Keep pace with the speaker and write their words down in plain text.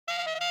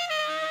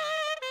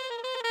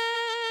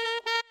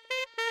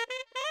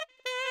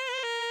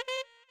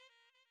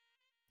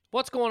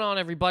What's going on,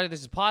 everybody?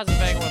 This is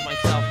Positive Anger with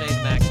myself,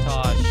 Nathan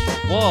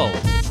McIntosh. Whoa.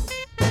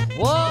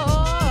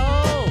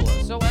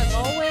 So as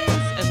always,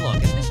 and look,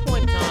 at this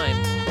point in time,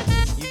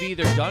 you've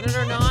either done it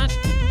or not,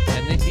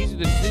 and these are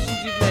the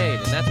decisions you've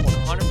made, and that's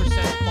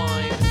 100%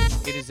 fine.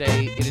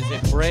 It is a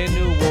brand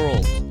new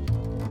world.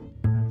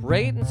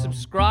 Rate and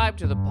subscribe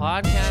to the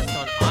podcast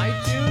on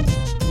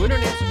iTunes, Twitter,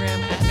 and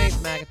Instagram at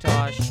Nathan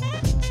McIntosh,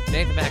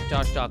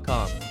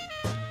 NathanMcIntosh.com.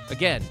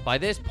 Again, by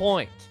this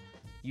point,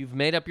 you've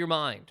made up your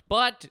mind,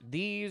 but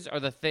these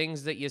are the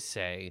things that you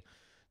say.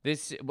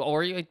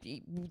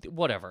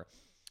 Whatever.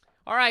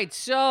 All right,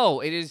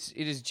 so it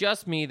is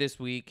just me this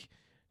week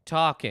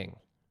talking.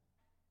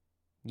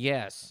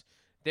 Yes,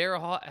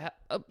 I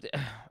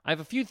have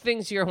a few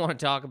things here I want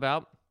to talk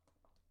about.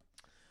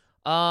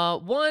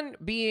 One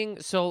being,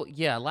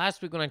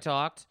 last week when I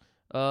talked,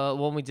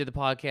 when we did the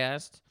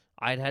podcast,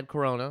 I'd had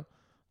corona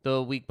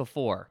the week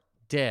before.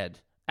 Dead.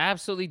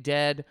 Absolutely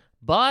dead.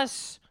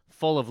 Bus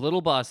full of little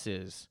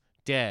buses.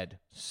 Dead.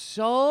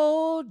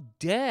 So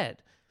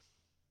dead.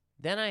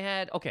 Then I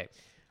had,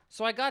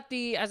 so I got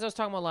as I was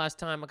talking about last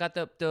time, I got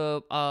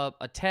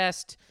a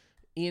test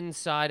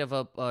inside of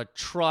a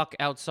truck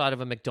outside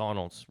of a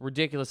McDonald's.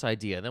 Ridiculous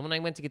idea. Then when I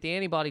went to get the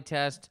antibody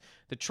test,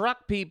 the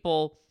truck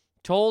people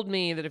told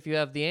me that if you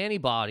have the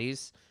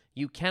antibodies,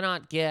 you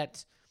cannot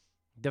get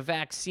the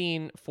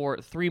vaccine for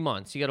 3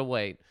 months. You got to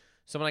wait.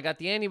 So when I got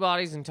the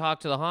antibodies and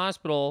talked to the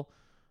hospital,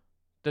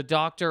 the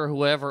doctor, who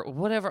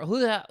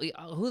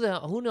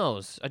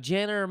knows? A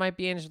janitor might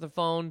be answering the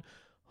phone.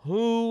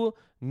 Who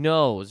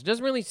knows? It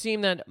doesn't really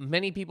seem that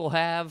many people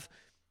have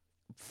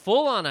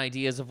full-on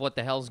ideas of what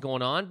the hell's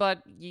going on,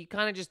 but you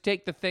kind of just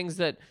take the things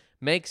that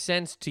make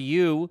sense to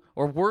you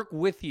or work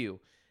with you.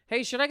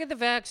 Hey, should I get the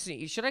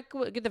vaccine? Should I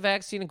get the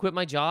vaccine and quit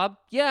my job?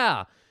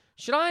 Yeah.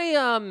 Should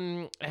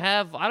I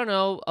have,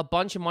 a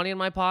bunch of money in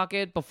my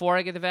pocket before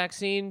I get the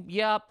vaccine?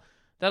 Yep,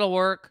 that'll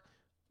work.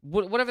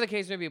 Whatever the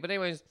case may be. But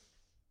anyways,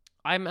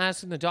 I'm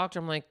asking the doctor,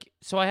 I'm like,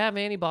 so I have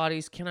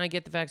antibodies. Can I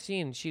get the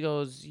vaccine? She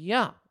goes,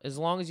 yeah, as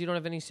long as you don't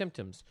have any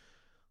symptoms.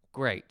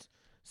 Great.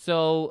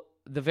 So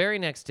the very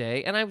next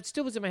day, and I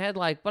still was in my head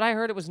like, but I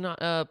heard it was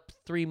not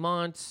 3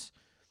 months.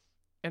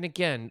 And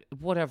again,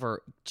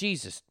 whatever.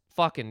 Jesus,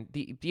 fucking,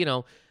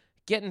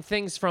 getting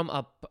things from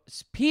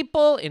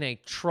people in a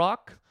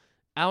truck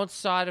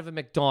outside of a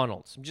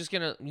McDonald's. I'm just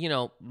going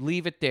to,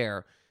 leave it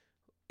there.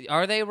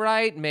 Are they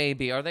right?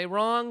 Maybe. Are they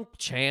wrong?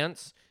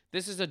 Chance.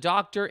 This is a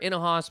doctor in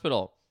a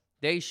hospital.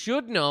 They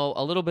should know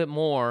a little bit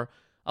more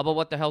about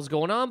what the hell's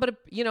going on, but,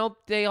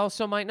 they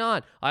also might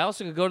not. I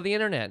also could go to the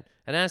internet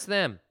and ask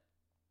them.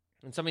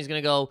 And somebody's going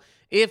to go,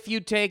 if you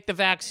take the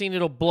vaccine,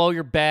 it'll blow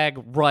your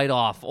bag right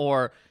off.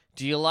 Or,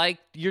 do you like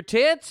your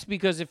tits?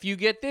 Because if you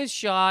get this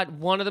shot,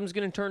 one of them's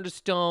going to turn to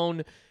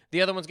stone.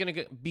 The other one's going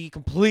to be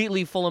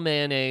completely full of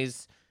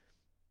mayonnaise.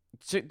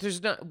 So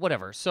there's not,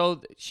 whatever.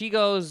 So she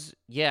goes,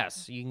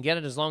 yes, you can get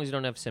it as long as you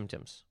don't have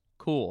symptoms.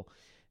 Cool.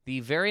 The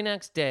very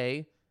next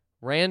day,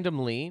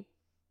 randomly,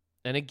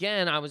 and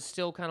again, I was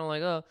still kind of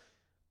like,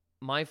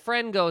 my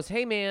friend goes,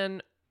 hey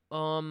man,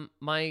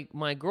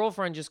 my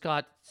girlfriend just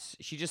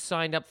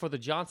signed up for the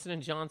Johnson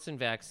 & Johnson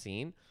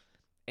vaccine,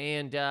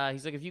 and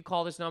he's like, if you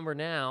call this number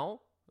now,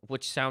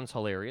 which sounds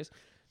hilarious,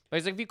 but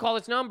he's like, if you call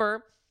this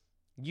number,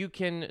 you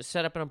can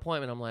set up an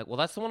appointment. I'm like, well,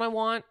 that's the one I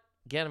want.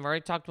 Again, I've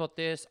already talked about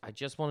this. I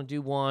just want to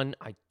do one.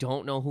 I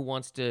don't know who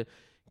wants to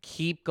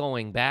keep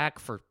going back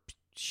for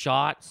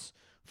shots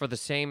for the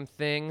same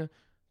thing.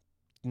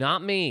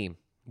 Not me.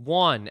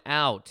 One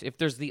out. If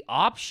there's the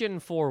option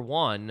for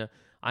one,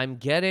 I'm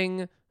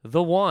getting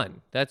the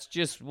one. That's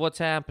just what's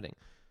happening.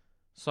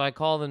 So I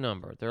call the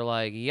number. They're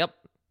like, yep,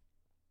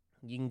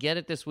 you can get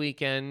it this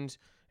weekend.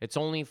 It's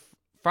only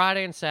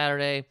Friday and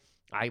Saturday.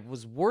 I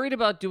was worried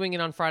about doing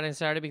it on Friday and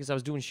Saturday because I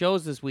was doing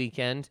shows this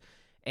weekend.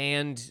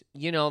 And,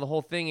 the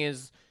whole thing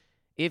is,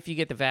 if you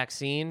get the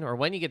vaccine or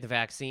when you get the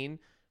vaccine,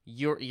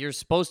 you're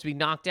supposed to be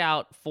knocked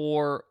out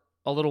for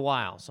a little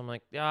while. So I'm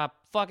like,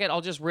 fuck it.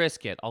 I'll just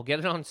risk it. I'll get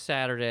it on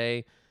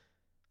Saturday.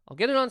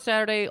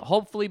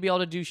 Hopefully be able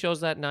to do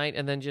shows that night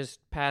and then just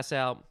pass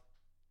out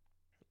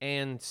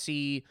and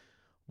see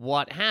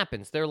what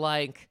happens. They're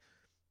like,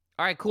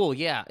 all right, cool.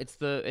 Yeah, it's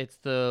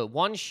the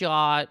one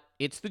shot.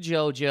 It's the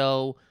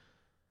JoJo.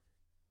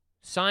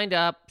 Signed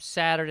up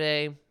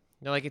Saturday.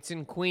 They're like, it's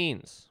in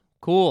Queens.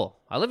 Cool.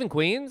 I live in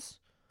Queens.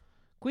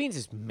 Queens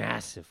is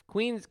massive.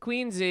 Queens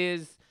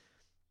is,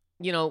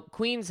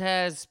 Queens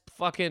has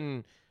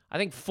fucking, I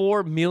think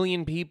 4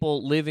 million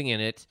people living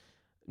in it.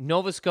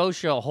 Nova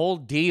Scotia, a whole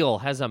deal,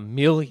 has 1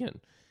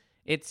 million.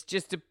 It's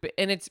just,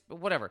 and it's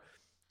whatever.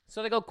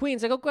 So they go,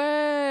 Queens. I go,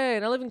 great.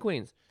 I live in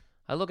Queens.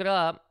 I look it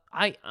up.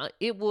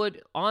 It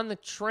would, on the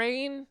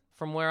train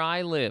from where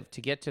I live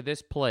to get to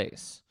this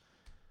place,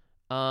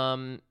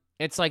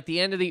 it's like the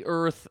end of the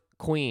earth,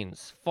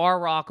 Queens. Far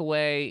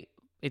Rockaway.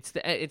 It's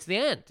the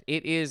end.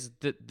 It is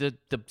the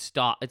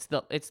stop. It's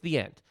the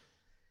end.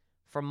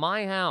 From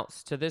my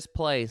house to this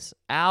place,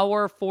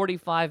 hour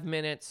 45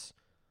 minutes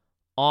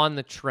on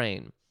the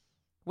train,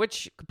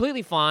 which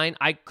completely fine.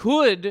 I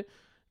could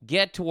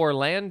get to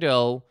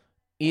Orlando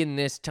in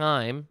this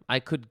time. I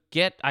could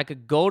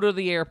go to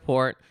the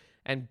airport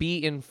and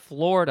be in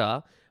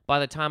Florida by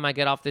the time I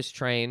get off this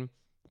train,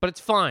 but it's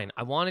fine.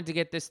 I wanted to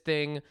get this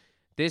thing.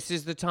 This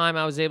is the time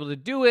I was able to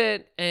do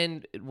it,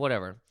 and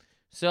whatever.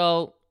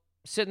 So,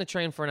 sit in the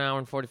train for an hour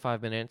and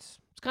 45 minutes.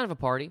 It's kind of a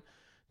party.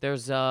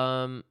 There's,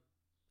 it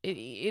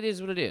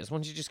is what it is.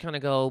 Once you just kind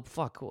of go,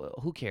 fuck,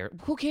 who cares?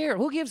 Who cares?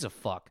 Who gives a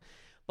fuck?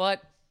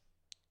 But,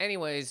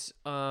 anyways,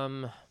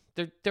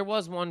 there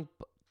was one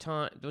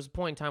time, there was a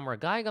point in time where a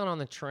guy got on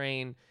the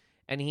train,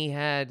 and he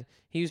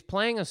was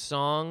playing a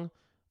song,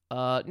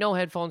 no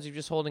headphones, he was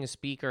just holding a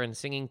speaker and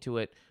singing to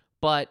it,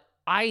 but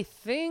I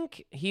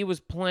think he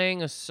was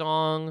playing a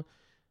song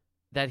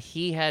that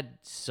he had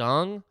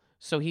sung,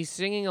 so he's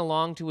singing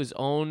along to his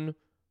own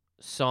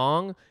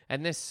song,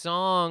 and this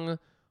song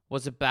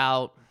was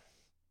about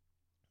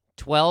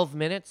 12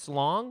 minutes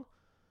long,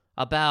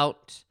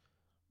 about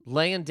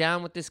laying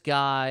down with this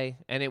guy,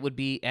 and it would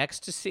be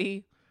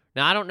ecstasy.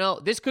 Now, I don't know.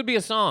 This could be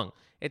a song.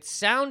 It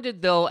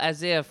sounded, though,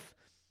 as if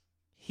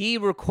he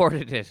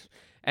recorded it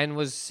and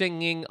was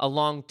singing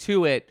along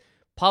to it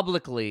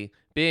publicly,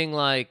 being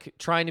like,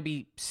 trying to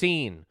be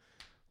seen.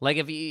 Like,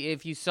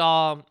 if you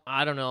saw,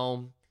 I don't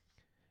know,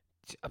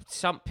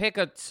 pick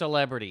a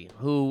celebrity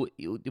who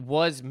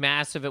was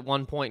massive at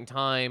one point in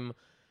time,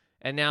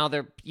 and now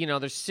they're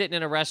sitting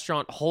in a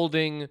restaurant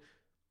holding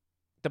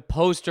the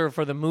poster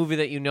for the movie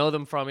that you know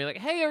them from. You're like,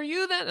 hey, are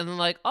you that? And they're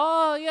like,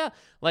 oh, yeah.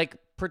 Like,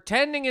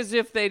 pretending as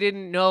if they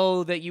didn't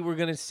know that you were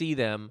going to see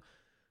them.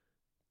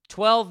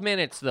 12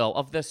 minutes, though,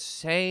 of the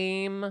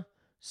same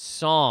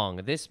song.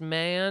 This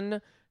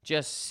man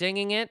just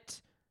singing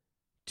it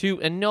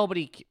and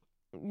nobody's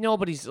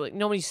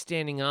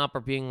standing up or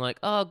being like,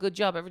 oh, good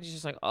job. Everybody's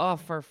just like, oh,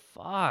 for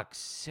fuck's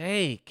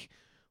sake.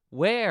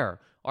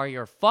 Where are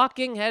your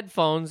fucking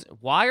headphones?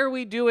 Why are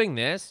we doing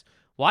this?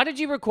 Why did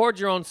you record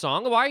your own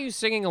song? Why are you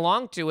singing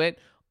along to it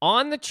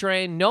on the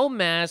train, no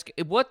mask?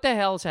 What the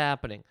hell's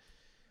happening?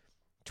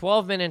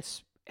 12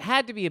 minutes,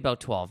 had to be about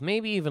 12,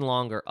 maybe even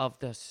longer, of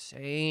the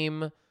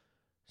same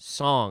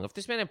song. If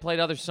this man had played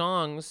other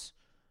songs,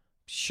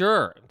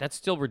 sure, that's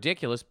still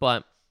ridiculous,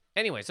 but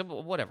anyway, so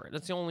whatever.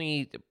 That's the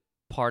only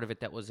part of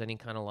it that was any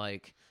kind of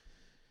like,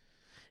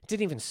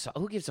 didn't even,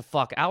 who gives a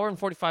fuck? Hour and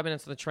 45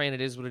 minutes on the train,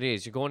 it is what it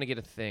is. You're going to get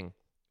a thing.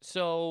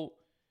 So,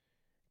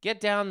 get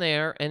down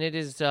there, and it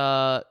is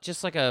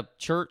just like a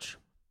church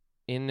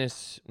in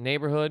this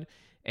neighborhood,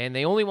 and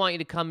they only want you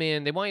to come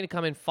in. They want you to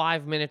come in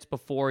 5 minutes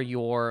before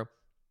your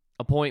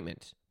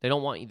appointment. They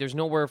don't want you. There's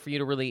nowhere for you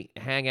to really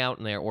hang out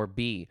in there or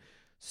be.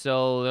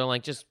 So they're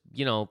like, just,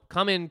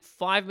 come in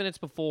 5 minutes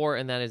before,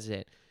 and that is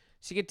it.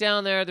 So you get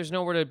down there. There's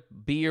nowhere to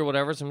be or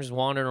whatever, so I'm just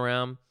wandering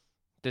around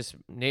this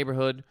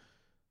neighborhood,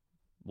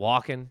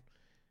 walking.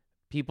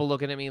 People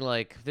looking at me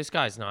like, this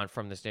guy's not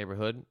from this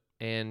neighborhood.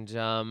 And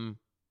I'm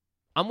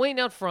waiting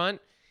out front,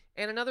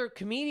 and another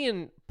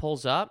comedian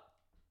pulls up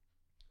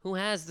who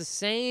has the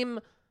same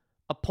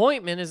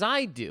appointment as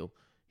I do.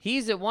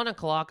 He's at 1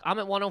 o'clock. I'm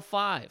at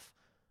 1:05.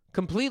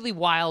 Completely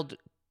wild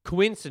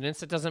coincidence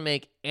that doesn't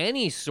make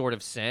any sort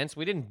of sense.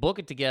 We didn't book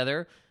it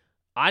together.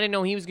 I didn't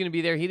know he was going to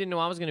be there. He didn't know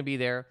I was going to be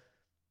there.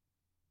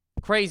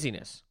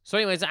 Craziness. So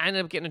anyways, I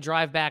ended up getting a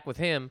drive back with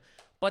him.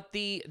 But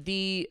and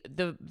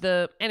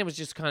it was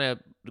just kind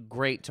of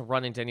great to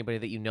run into anybody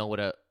that you know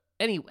at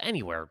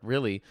anywhere,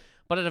 really.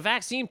 But at a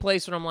vaccine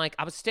place, when I'm like,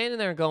 I was standing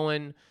there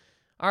going,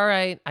 all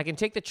right, I can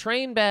take the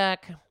train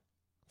back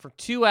for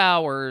 2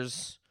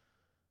 hours,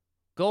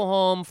 go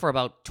home for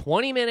about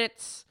 20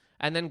 minutes,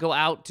 and then go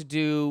out to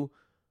do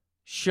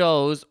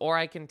shows, or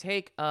I can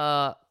take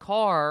a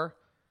car,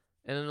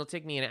 and it'll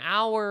take me an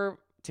hour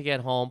to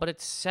get home, but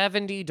it's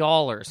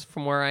 $70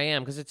 from where I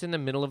am because it's in the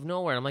middle of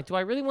nowhere. I'm like, do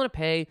I really want to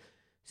pay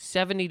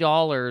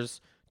 $70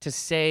 to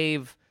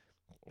save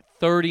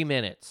 30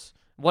 minutes?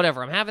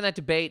 Whatever. I'm having that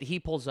debate. He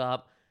pulls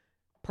up.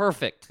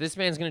 Perfect. This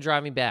man's going to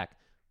drive me back.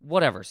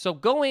 Whatever. So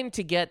go in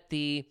to get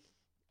the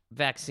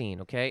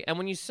vaccine, okay? And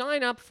when you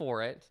sign up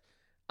for it,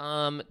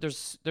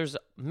 there's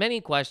many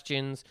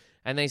questions,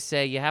 and they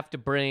say you have to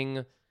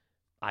bring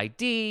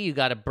ID, you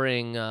got to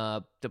bring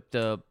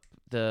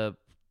the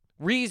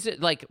reason,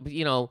 like,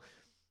 do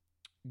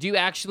you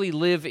actually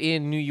live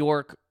in New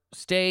York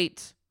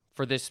State,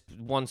 for this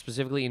one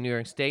specifically in New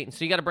York State? And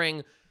so you got to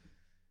bring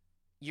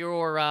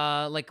your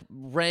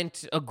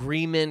rent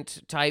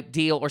agreement type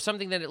deal, or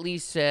something that at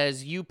least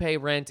says you pay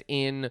rent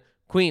in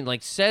Queen,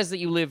 like says that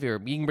you live here.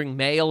 You can bring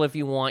mail if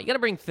you want. You got to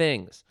bring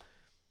things.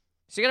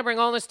 So you got to bring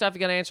all this stuff. You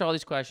got to answer all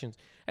these questions.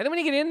 And then when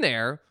you get in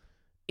there,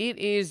 it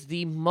is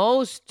the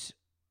most,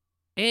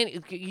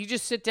 and you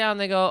just sit down.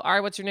 They go, all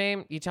right, what's your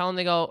name? You tell them,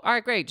 they go, all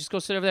right, great. Just go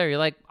sit over there. You're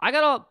like, you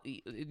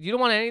don't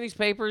want any of these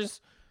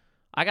papers?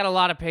 I got a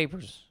lot of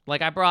papers.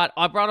 Like I brought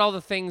all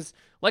the things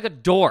like a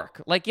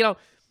dork. Like,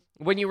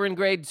 when you were in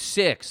grade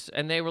 6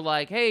 and they were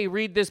like, hey,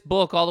 read this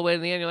book all the way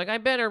to the end. You're like, I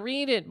better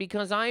read it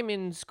because I'm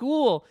in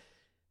school.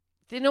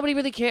 Nobody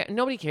really cares.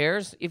 Nobody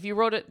cares. If you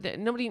wrote it,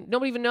 nobody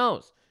even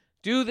knows.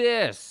 Do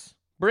this.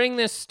 Bring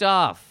this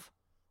stuff.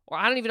 Or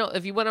I don't even know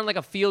if you went on like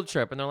a field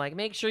trip and they're like,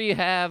 make sure you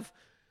have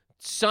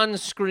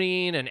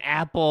sunscreen, an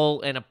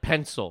apple, and a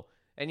pencil.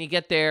 And you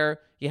get there,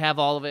 you have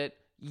all of it.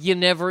 You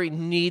never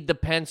need the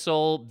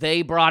pencil.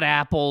 They brought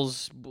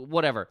apples,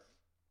 whatever.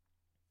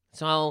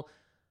 So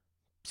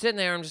sitting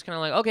there, I'm just kind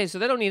of like, okay, so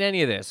they don't need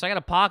any of this. So I got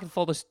a pocket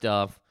full of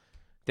stuff.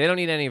 They don't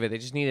need any of it. They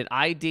just needed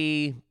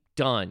ID,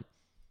 done.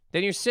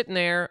 Then you're sitting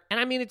there, and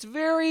I mean, it's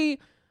very,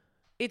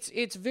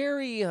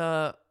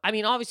 I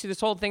mean, obviously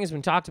this whole thing has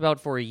been talked about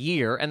for a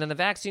year, and then the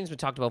vaccine's been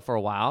talked about for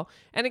a while.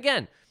 And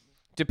again,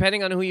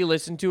 depending on who you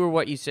listen to or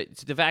what you say,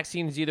 the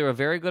vaccine is either a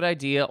very good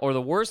idea or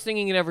the worst thing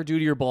you can ever do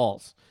to your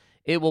balls.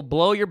 It will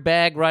blow your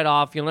bag right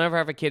off. You'll never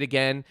have a kid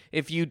again.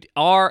 If you're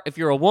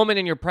a woman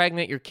and you're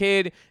pregnant, your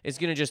kid is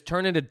going to just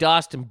turn into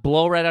dust and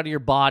blow right out of your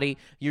body.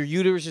 Your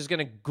uterus is going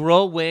to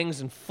grow wings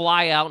and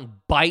fly out and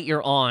bite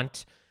your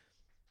aunt.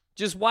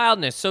 Just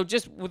wildness. So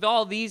just with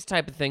all these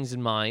type of things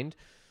in mind,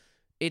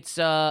 it's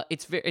a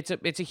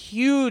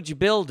huge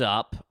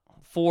buildup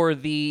for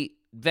the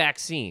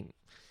vaccine.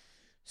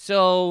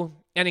 So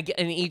and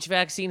each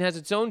vaccine has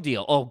its own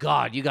deal. Oh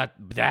God, you got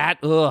that?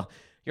 Ugh.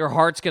 Your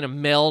heart's going to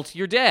melt.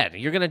 You're dead.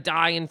 You're going to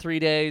die in 3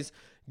 days.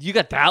 You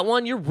got that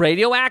one? You're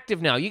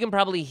radioactive now. You can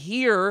probably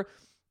hear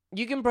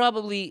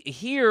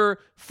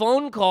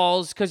phone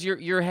calls because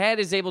your head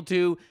is able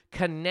to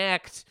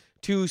connect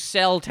to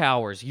cell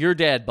towers. You're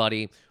dead,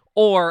 buddy.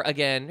 Or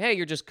again, hey,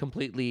 you're just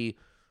completely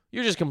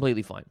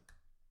fine.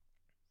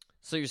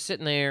 So you're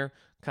sitting there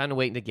kind of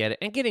waiting to get it.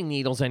 And getting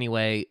needles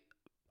anyway,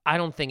 I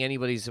don't think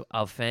anybody's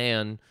a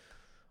fan.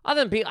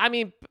 Other than people, I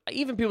mean,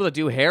 even people that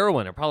do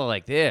heroin are probably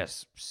like,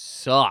 this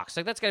sucks.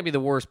 Like, that's got to be the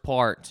worst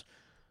part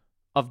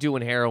of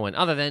doing heroin.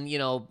 Other than,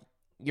 your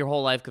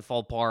whole life could fall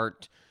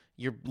apart.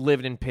 You're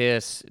living in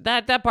piss.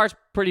 That part's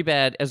pretty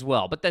bad as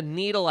well. But the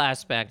needle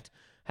aspect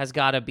has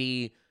got to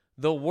be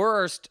the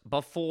worst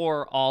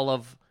before all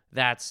of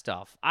that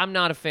stuff. I'm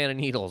not a fan of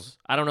needles.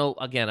 I don't know.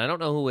 Again, I don't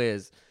know who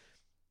is.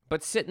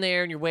 But sitting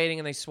there and you're waiting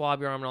and they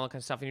swab your arm and all that kind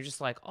of stuff. And you're just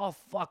like, oh,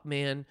 fuck,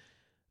 man.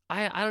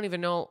 I don't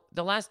even know.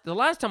 The last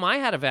time I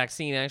had a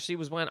vaccine actually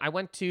was when I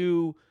went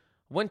to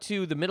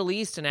the Middle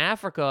East and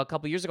Africa a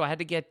couple years ago. I had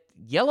to get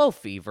yellow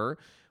fever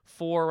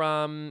for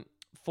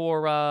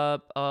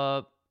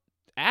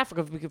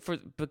Africa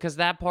because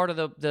that part of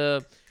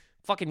the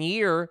fucking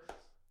year,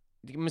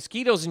 the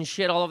mosquitoes and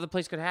shit all over the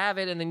place could have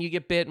it, and then you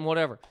get bit and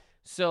whatever.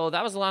 So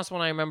that was the last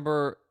one I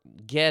remember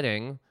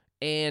getting,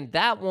 and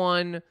that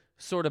one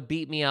sort of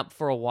beat me up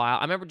for a while.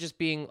 I remember just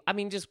being,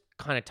 just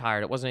kind of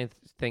tired. It wasn't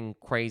anything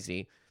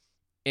crazy.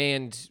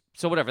 And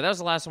so whatever, that was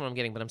the last one I'm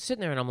getting. But I'm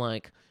sitting there and I'm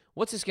like,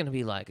 what's this going to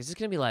be like? Is this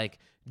going to be like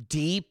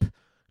deep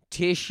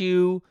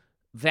tissue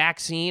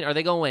vaccine? Are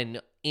they going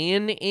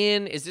in?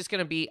 Is this going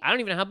to be, I don't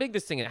even know how big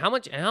this thing is. How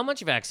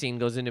much vaccine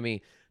goes into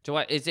me?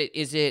 Is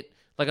it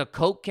like a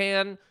Coke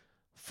can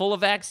full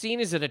of vaccine?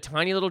 Is it a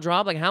tiny little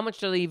drop? Like, how much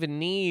do they even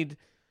need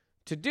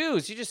to do?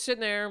 So you're just sitting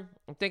there,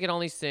 I'm thinking all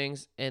these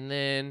things, and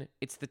then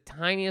it's the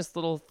tiniest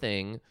little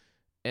thing.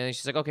 And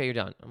she's like, okay, you're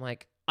done. I'm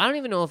like, I don't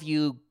even know if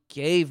you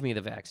gave me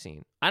the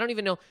vaccine. I don't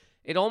even know.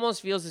 It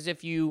almost feels as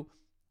if you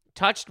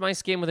touched my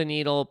skin with a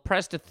needle,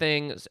 pressed a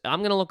thing. I'm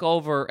going to look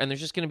over, and there's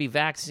just going to be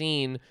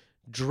vaccine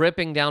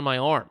dripping down my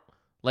arm.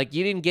 Like,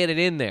 you didn't get it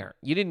in there.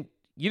 You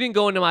didn't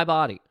go into my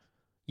body.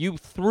 You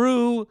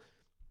threw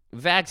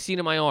vaccine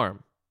in my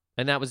arm,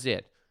 and that was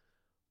it.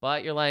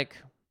 But you're like,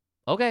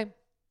 okay,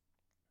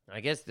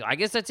 I guess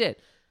that's it.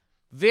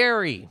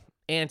 Very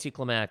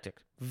anticlimactic.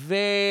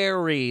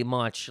 Very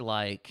much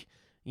like,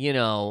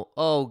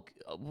 oh,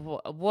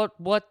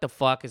 what the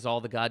fuck is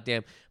all the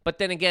goddamn... But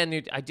then again,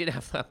 dude, I did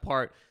have that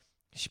part.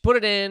 She put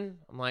it in.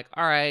 I'm like,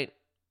 all right.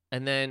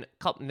 And then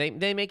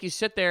they make you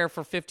sit there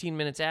for 15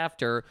 minutes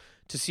after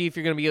to see if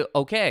you're going to be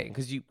okay.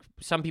 Because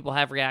some people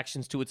have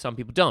reactions to it, some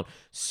people don't.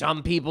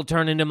 Some people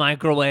turn into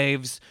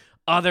microwaves.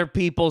 Other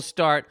people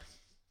start...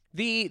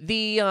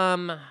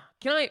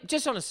 Can I,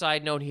 just on a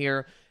side note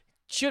here,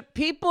 should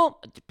people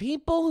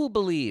who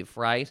believe,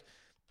 right,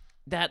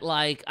 that,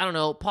 like, I don't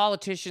know,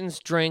 politicians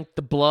drink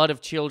the blood of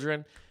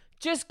children,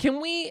 is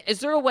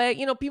there a way,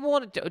 people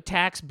want to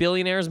tax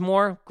billionaires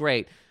more?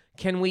 Great.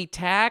 Can we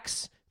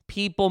tax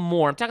people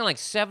more? I'm talking like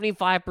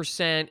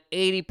 75%,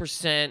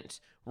 80%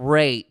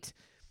 rate.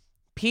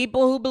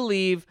 People who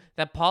believe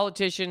that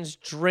politicians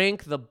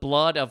drink the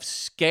blood of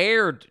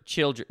scared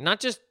children, not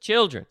just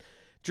children.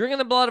 Drinking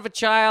the blood of a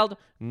child,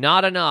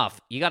 not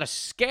enough. You got to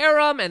scare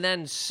them and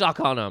then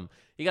suck on them.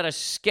 You got to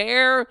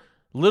scare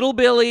little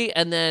Billy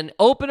and then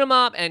open him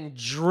up and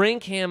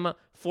drink him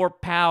for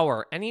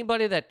power.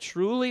 Anybody that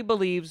truly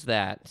believes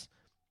that,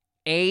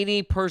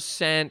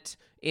 80%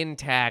 in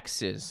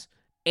taxes.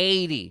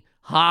 80,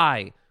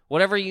 high,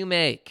 whatever you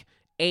make,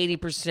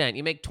 80%.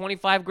 You make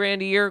 25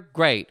 grand a year,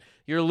 great.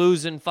 You're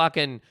losing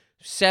fucking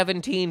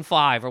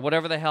 17.5 or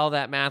whatever the hell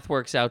that math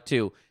works out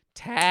to.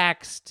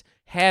 Taxed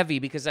heavy,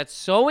 because that's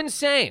so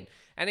insane.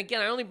 And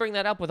again, I only bring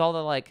that up with all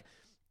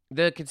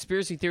the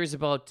conspiracy theories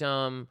about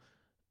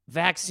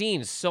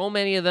vaccines. So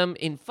many of them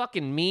in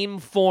fucking meme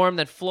form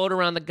that float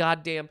around the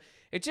goddamn...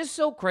 It's just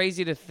so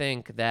crazy to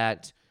think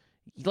that,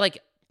 like,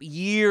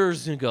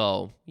 years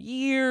ago,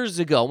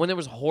 when there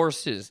was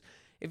horses,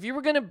 if you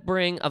were going to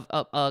bring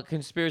a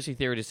conspiracy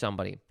theory to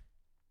somebody,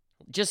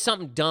 just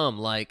something dumb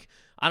like,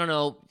 I don't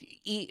know,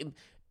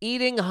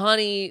 eating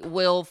honey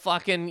will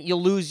fucking,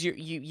 you'll lose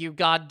your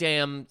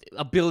goddamn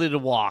ability to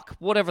walk,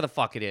 whatever the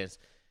fuck it is.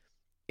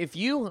 If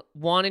you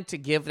wanted to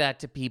give that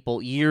to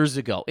people years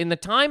ago, in the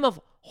time of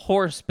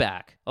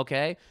horseback,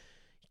 okay,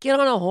 get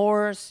on a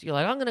horse, you're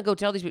like, I'm going to go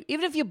tell these people,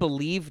 even if you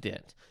believed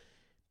it,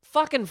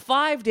 fucking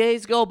 5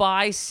 days go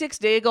by, 6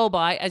 days go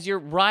by as you're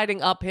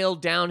riding uphill,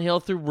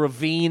 downhill, through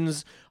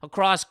ravines,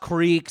 across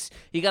creeks.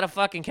 You got to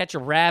fucking catch a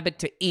rabbit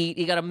to eat.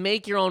 You got to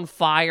make your own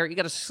fire. You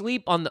got to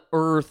sleep on the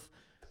earth.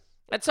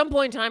 At some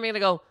point in time, you're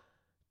going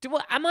to go,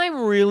 am I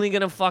really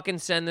going to fucking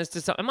send this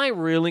to Am I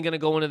really going to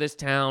go into this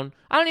town?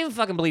 I don't even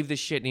fucking believe this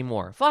shit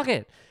anymore. Fuck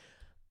it.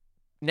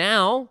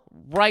 Now,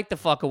 right the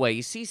fuck away.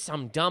 You see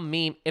some dumb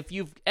meme. If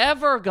you've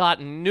ever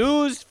gotten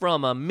news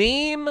from a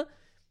meme,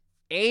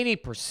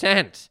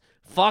 80%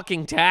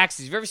 fucking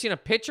taxes. You've ever seen a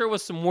picture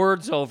with some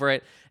words over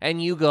it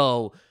and you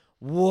go,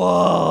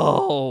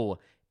 whoa,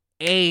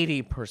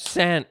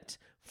 80%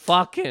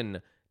 fucking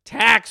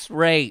tax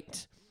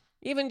rate.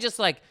 Even just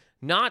like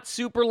not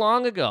super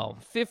long ago,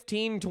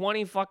 15,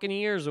 20 fucking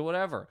years or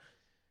whatever.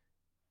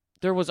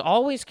 There was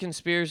always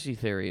conspiracy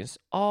theories,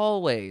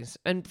 always,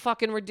 and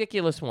fucking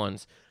ridiculous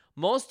ones.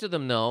 Most of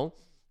them, though,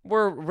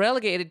 were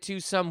relegated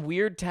to some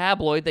weird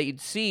tabloid that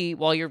you'd see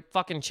while you're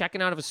fucking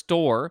checking out of a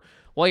store,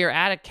 while you're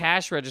at a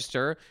cash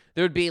register.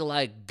 There would be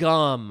like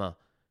gum, a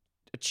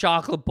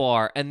chocolate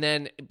bar, and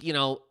then, you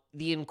know,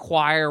 the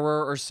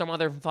Inquirer or some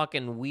other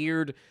fucking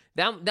weird,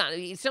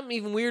 something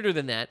even weirder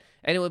than that,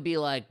 and it would be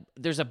like,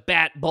 there's a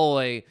bat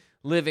boy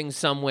living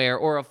somewhere,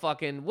 or a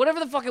fucking,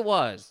 whatever the fuck it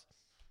was.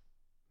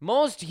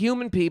 Most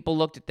human people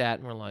looked at that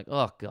and were like,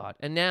 oh, God.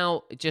 And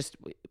now, just,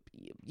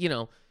 you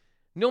know,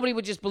 nobody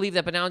would just believe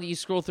that, but now that you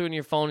scroll through on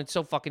your phone, it's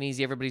so fucking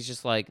easy. Everybody's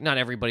just like, not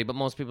everybody, but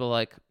most people are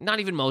like,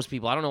 not even most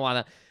people, I don't know why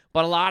that,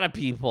 but a lot of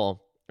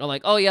people are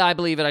like, oh, yeah, I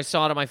believe it. I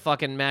saw it in my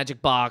fucking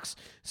magic box,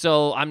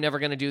 so I'm never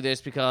going to do this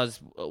because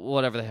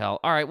whatever the hell.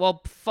 All right,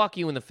 well, fuck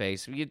you in the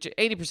face.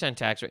 80%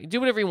 tax rate. Do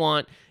whatever you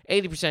want,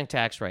 80%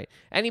 tax rate.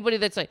 Anybody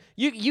that's like,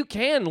 you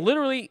can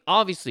literally,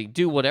 obviously,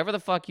 do whatever the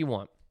fuck you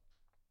want.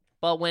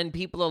 But when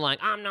people are like,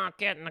 I'm not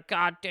getting the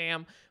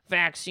goddamn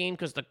vaccine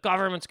because the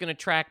government's going to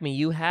track me.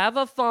 You have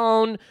a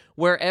phone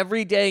where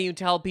every day you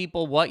tell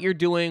people what you're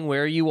doing,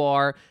 where you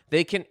are.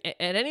 They can,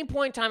 at any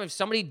point in time, if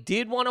somebody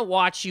did want to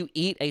watch you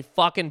eat a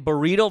fucking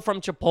burrito from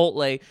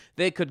Chipotle,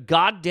 they could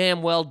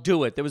goddamn well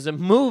do it. There was a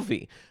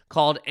movie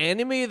called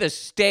Enemy of the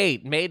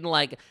State made in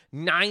like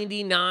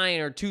 99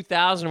 or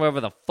 2000 or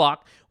whatever the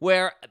fuck,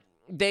 where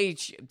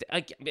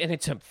and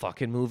it's a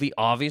fucking movie,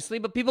 obviously,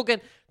 but people can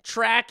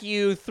track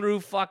you through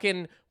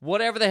fucking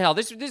whatever the hell.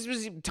 This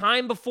was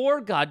time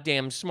before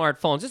goddamn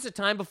smartphones. This is a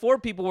time before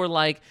people were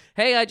like,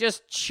 hey, I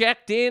just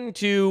checked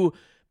into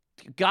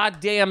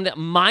goddamn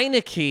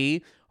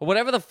Meineke or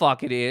whatever the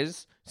fuck it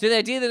is. So the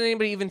idea that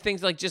anybody even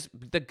thinks like just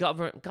the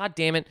government,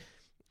 goddamn it,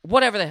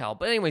 whatever the hell.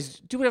 But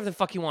anyways, do whatever the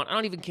fuck you want. I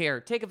don't even care.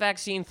 Take a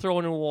vaccine, throw it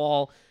in a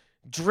wall,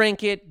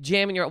 drink it,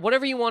 jam in your,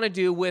 whatever you want to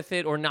do with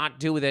it or not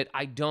do with it.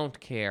 I don't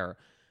care.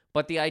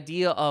 But the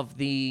idea of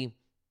the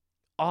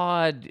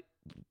odd,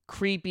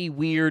 creepy,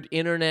 weird,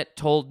 internet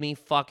told me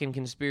fucking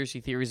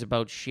conspiracy theories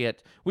about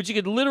shit, which you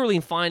could literally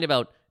find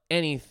about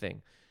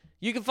anything.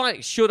 You can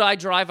find, should I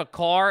drive a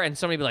car? And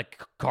somebody be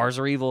like, cars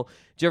are evil.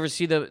 Did you ever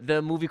see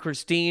the movie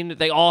Christine?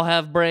 They all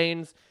have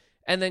brains.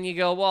 And then you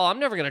go, well, I'm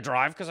never going to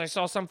drive because I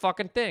saw some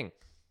fucking thing.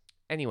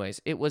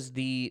 Anyways, it was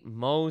the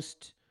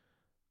most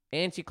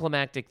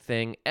anticlimactic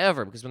thing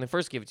ever, because when they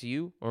first gave it to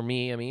you, or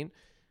me, I mean,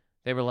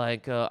 they were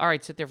like, all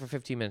right, sit there for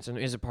 15 minutes. And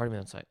there's a part of me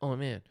that's like, oh,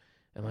 man,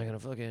 am I going to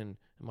fucking,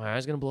 my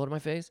eyes going to blow out of my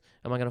face?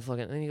 Am I going to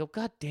fucking, and then you go,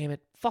 God damn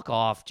it, fuck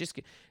off. Just,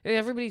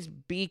 everybody's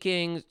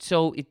beaking,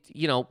 so, it,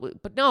 you know,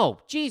 but no,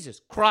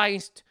 Jesus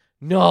Christ,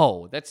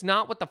 no. That's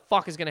not what the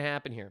fuck is going to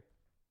happen here.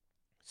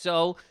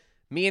 So,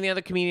 me and the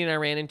other comedian I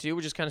ran into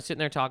were just kind of sitting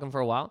there talking for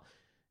a while.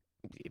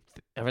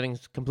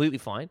 Everything's completely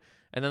fine.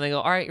 And then they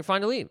go, all right, you're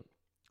fine to leave.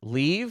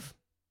 Leave?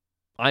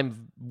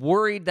 I'm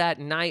worried that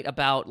night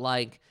about,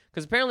 like,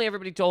 because apparently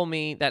everybody told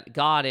me that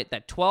got it,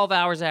 that 12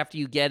 hours after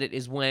you get it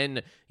is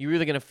when you're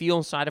either going to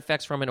feel side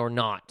effects from it or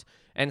not.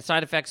 And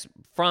side effects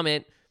from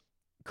it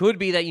could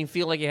be that you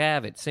feel like you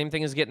have it. Same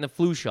thing as getting the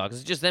flu shot.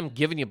 It's just them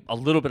giving you a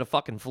little bit of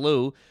fucking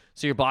flu.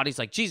 So your body's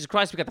like, Jesus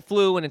Christ, we got the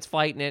flu, and it's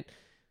fighting it.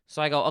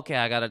 So I go, okay,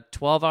 I got a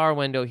 12-hour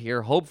window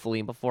here,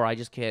 hopefully, before I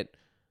just get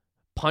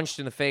punched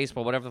in the face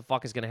or whatever the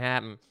fuck is going to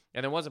happen.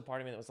 And there was a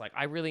part of me that was like,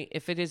 I really,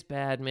 if it is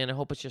bad, man, I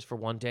hope it's just for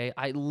one day.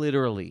 I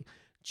literally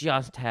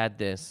just had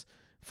this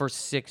for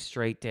 6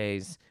 straight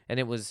days, and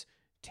it was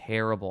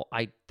terrible.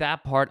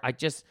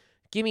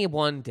 Give me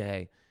one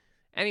day.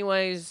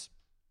 Anyways,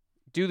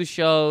 do the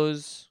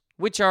shows,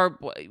 which are,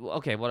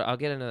 okay, well, I'll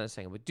get into that in a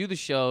second, but do the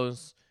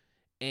shows,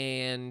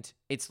 and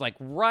it's like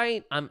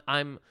right, I'm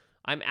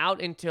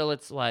out until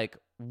it's like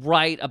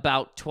right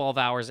about 12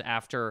 hours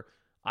after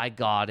I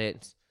got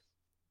it.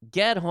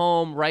 get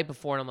home right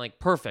before, and I'm like,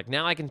 perfect.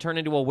 Now I can turn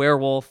into a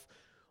werewolf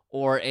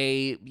or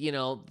a,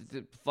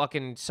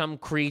 fucking some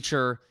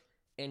creature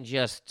and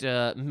just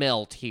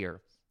melt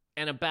here.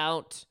 And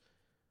about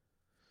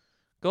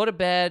go to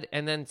bed,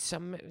 and then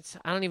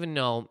I don't even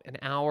know, an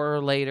hour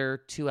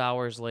later, 2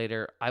 hours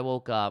later, I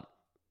woke up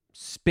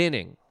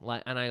spinning.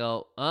 And I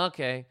go,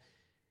 okay,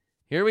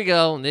 here we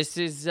go. This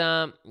is,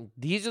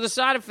 these are the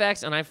side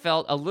effects. And I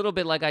felt a little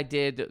bit like I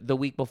did the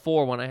week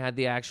before when I had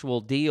the actual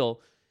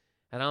deal.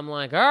 And I'm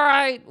like, all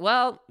right,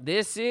 well,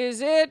 this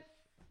is it.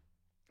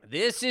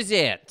 This is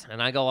it.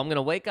 And I go, I'm going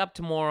to wake up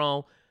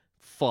tomorrow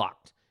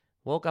fucked.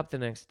 Woke up the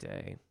next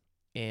day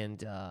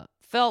and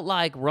felt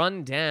like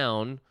run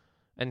down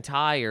and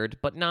tired,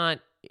 but not,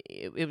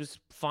 it was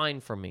fine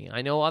for me.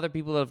 I know other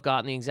people that have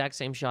gotten the exact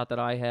same shot that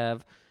I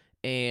have,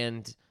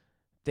 and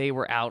they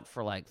were out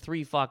for like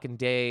 3 fucking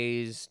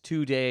days,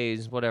 2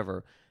 days,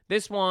 whatever.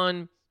 This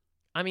one,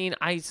 I mean,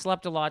 I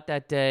slept a lot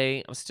that day.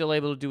 I was still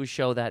able to do a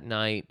show that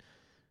night.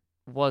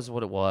 Was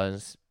what it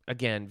was.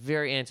 Again,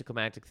 very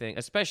anticlimactic thing,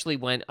 especially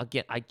when,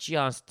 again, I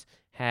just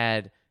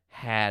had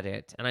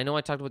it. And I know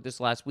I talked about this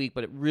last week,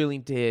 but it really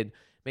did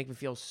make me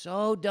feel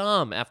so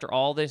dumb after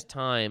all this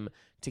time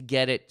to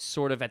get it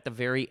sort of at the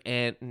very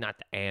end, not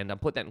the end, I'm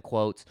putting that in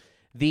quotes,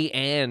 the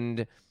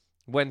end,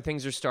 when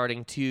things are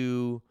starting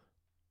to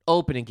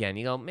open again.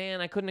 You go,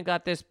 man, I couldn't have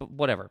got this, but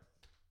whatever.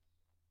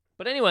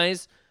 But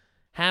anyways,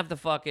 have the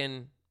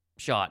fucking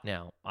shot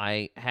now.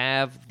 I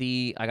got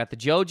the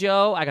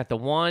JoJo, I got the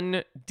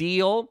one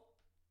deal,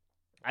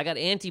 I got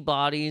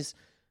antibodies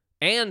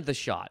and the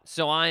shot.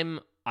 So I'm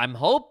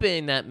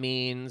hoping that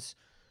means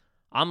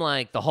I'm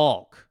like the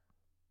Hulk.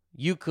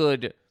 You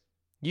could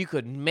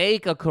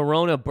make a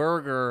Corona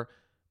burger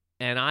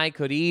and I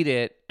could eat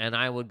it and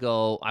I would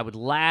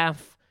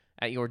laugh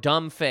at your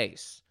dumb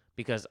face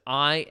because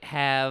I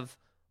have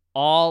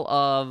all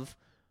of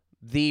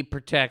the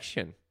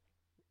protection.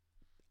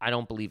 I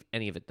don't believe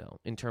any of it, though,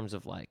 in terms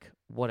of, like,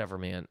 whatever,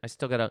 man. I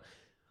still got to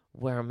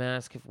wear a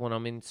mask when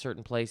I'm in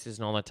certain places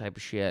and all that type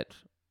of shit.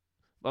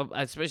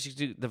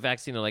 Especially the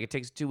vaccine, like, it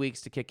takes 2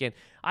 weeks to kick in.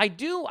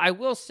 I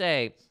will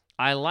say,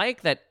 I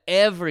like that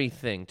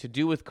everything to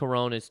do with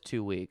Corona is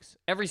 2 weeks.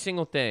 Every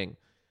single thing.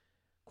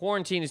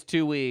 Quarantine is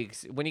 2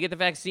 weeks. When you get the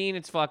vaccine,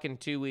 it's fucking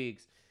 2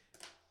 weeks.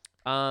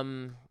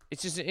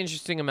 It's just an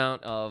interesting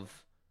amount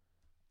of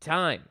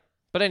time.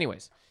 But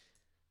anyways,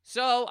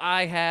 so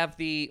I have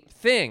the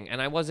thing, and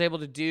I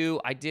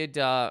did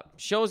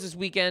shows this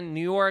weekend,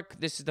 New York.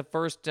 This is the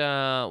first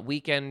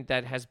weekend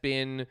that has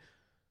been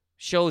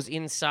shows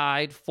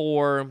inside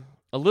for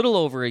a little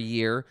over a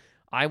year.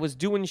 I was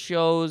doing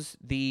shows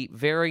the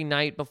very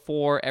night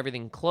before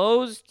everything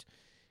closed,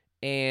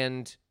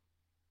 and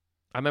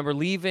I remember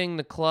leaving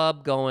the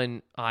club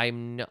going,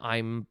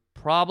 I'm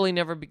probably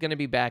never going to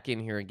be back in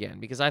here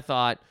again, because I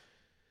thought,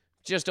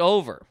 just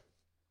over.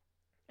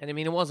 And I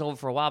mean, it was over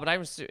for a while, but I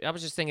was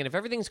just thinking, if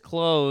everything's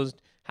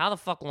closed, how the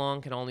fuck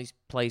long can all these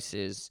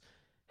places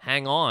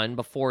hang on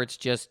before it's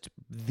just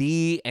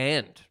the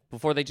end?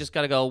 Before they just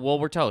got to go, well,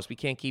 we're toast. We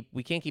can't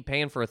keep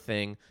paying for a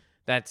thing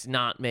that's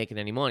not making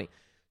any money.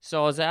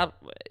 So I was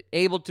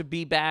able to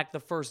be back the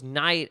first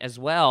night as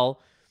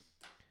well,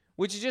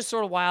 which is just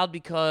sort of wild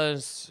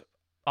because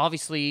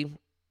obviously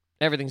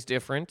everything's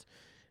different.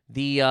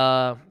 They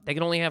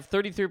can only have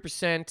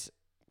 33%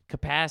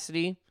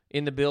 capacity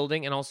in the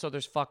building, and also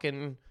there's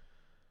fucking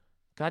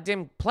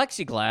goddamn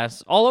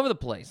plexiglass all over the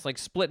place, like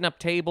splitting up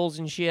tables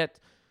and shit.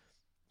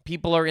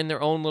 People are in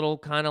their own little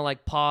kind of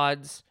like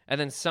pods, and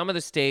then some of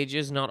the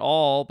stages, not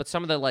all, but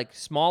some of the like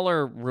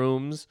smaller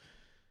rooms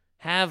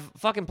have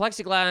fucking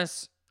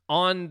plexiglass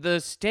on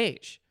the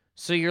stage.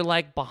 So you're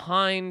like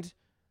behind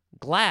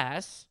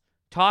glass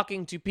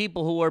talking to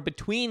people who are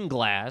between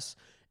glass,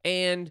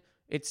 and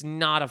it's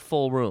not a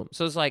full room.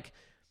 So it's like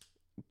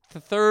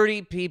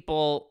 30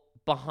 people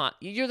behind.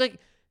 You're like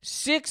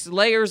 6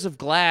 layers of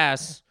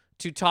glass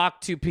to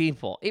talk to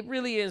people. It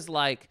really is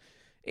like,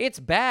 it's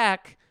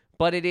back,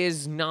 but it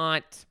is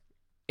not,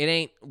 it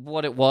ain't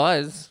what it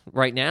was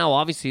right now.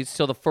 Obviously, it's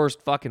still the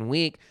first fucking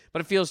week,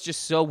 but it feels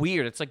just so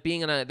weird. It's like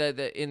being in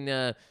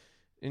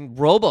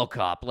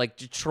RoboCop, like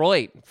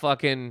Detroit,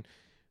 fucking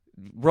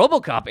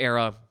RoboCop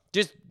era,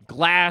 just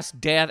glass,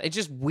 death. It's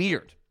just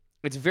weird.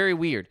 It's very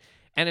weird.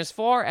 And as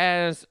far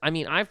as, I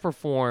mean, I've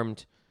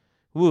performed,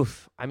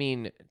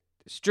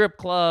 strip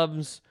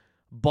clubs,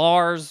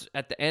 bars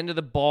at the end of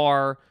the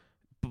bar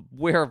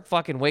where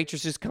fucking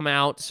waitresses come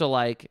out. So,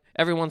 like,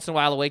 every once in a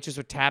while, a waitress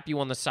would tap you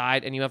on the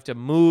side and you have to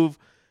move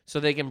so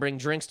they can bring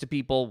drinks to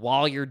people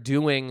while you're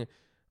doing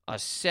a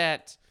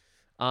set.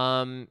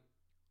 Weird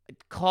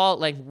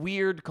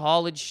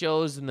college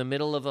shows in the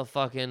middle of a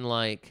fucking,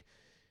 like,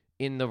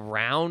 in the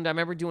round. I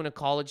remember doing a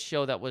college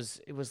show it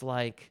was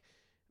like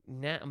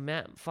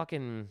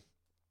fucking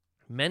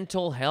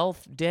mental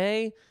health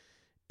day,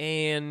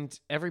 and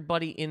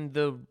everybody in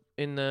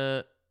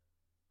the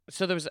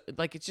so there was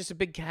like, it's just a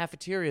big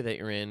cafeteria that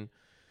you're in,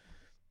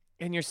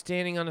 and you're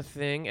standing on a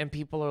thing, and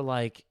people are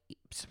like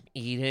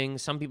eating.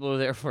 Some people are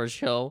there for a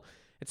show.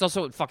 It's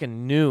also at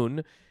fucking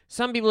noon,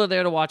 Some people are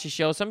there to watch a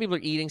show. Some people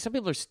are eating. Some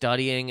people are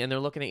studying, and they're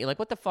looking at you like,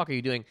 what the fuck are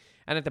you doing?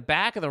 And at the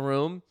back of the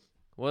room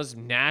was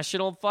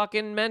National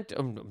fucking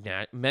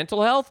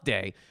Mental Health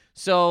Day.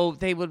 So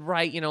they would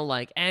write,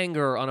 like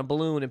anger on a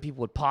balloon and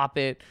people would pop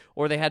it.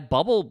 Or they had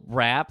bubble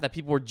wrap that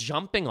people were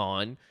jumping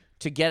on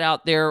to get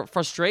out their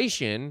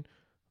frustration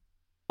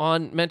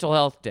on Mental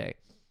Health Day.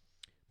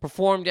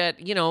 Performed at,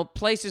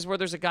 places where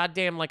there's a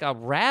goddamn, like a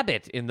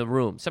rabbit in the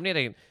room.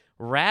 Somebody had a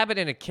rabbit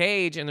in a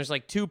cage and there's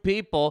like two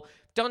people.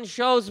 Done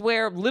shows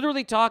where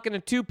literally talking to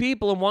two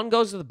people and one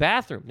goes to the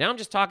bathroom. Now I'm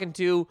just talking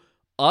to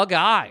a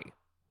guy.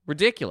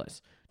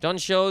 Ridiculous. Done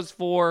shows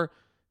for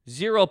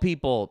 0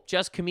 people,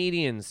 just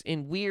comedians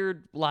in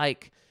weird,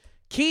 like,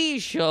 key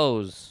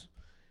shows.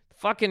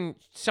 Fucking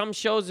some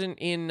shows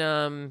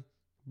in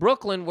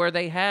Brooklyn where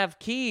they have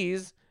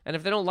keys, and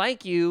if they don't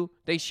like you,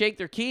 they shake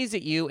their keys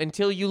at you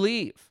until you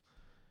leave.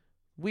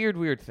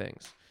 Weird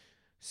things.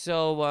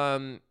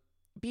 So,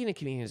 being a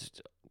comedian is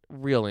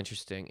real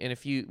interesting. And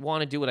if you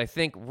want to do what I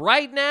think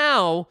right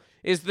now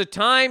is the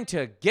time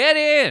to get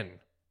in.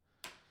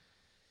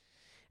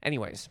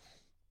 Anyways,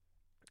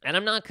 and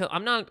I'm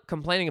not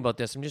complaining about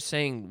this. I'm just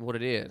saying what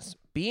it is.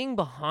 Being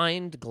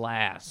behind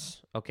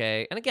glass,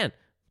 okay? And again,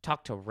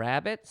 talk to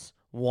rabbits,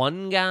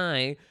 one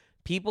guy,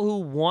 people who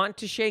want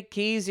to shake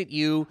keys at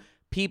you,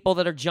 people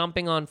that are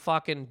jumping on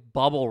fucking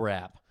bubble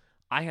wrap.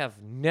 I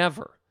have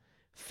never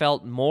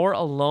felt more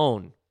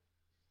alone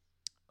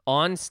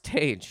on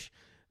stage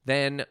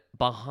than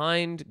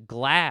behind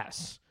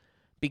glass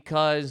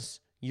because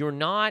you're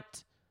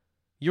not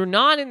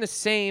in the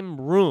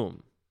same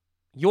room.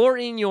 You're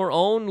in your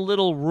own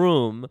little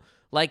room,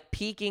 like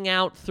peeking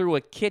out through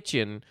a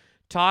kitchen,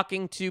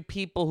 talking to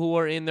people who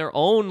are in their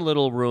own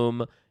little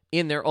room,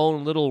 in their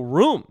own little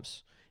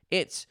rooms.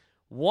 It's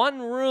one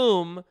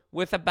room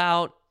with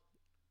about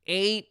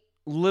 8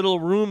 little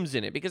rooms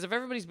in it. Because if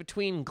everybody's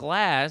between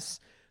glass,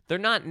 they're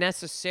not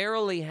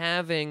necessarily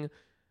having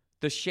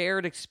the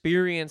shared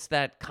experience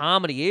that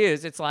comedy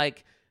is. It's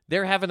like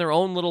they're having their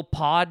own little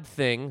pod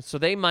thing, so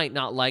they might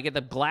not like it. The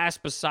glass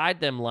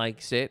beside them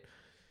likes it.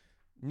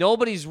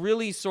 Nobody's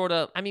really sort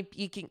of,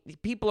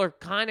 people are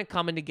kind of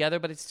coming together,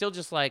 but it's still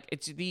just like,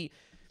 it's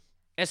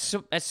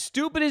as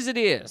stupid as it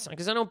is,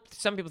 because I know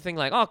some people think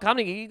like, oh,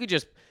 comedy, you could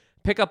just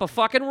pick up a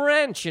fucking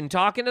wrench and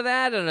talk into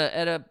that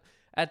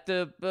at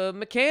the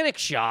mechanic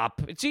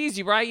shop. It's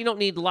easy, right? You don't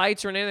need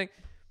lights or anything.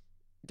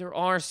 There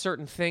are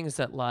certain things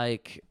that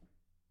like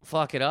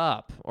fuck it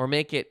up or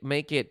make it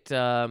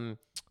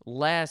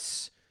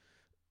less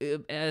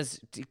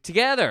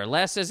together,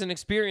 less as an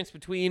experience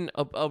between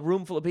a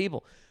room full of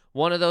people.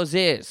 One of those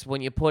is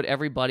when you put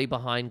everybody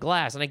behind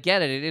glass. And I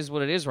get it. It is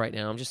what it is right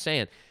now. I'm just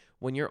saying,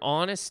 when you're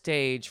on a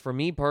stage, for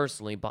me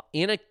personally, but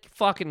in a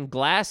fucking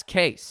glass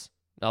case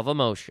of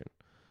emotion,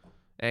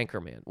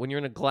 Anchorman, when you're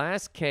in a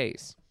glass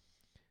case,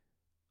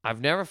 I've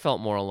never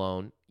felt more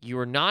alone. You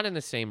are not in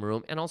the same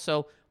room. And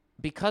also,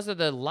 because of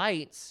the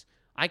lights,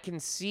 I can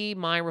see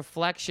my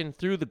reflection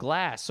through the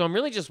glass. So I'm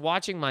really just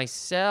watching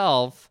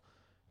myself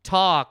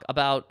talk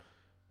about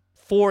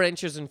 4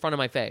 inches in front of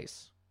my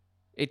face.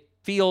 It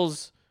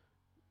feels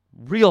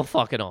real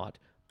fucking odd.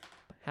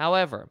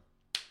 However,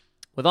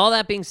 with all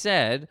that being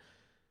said,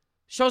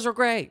 shows are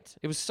great.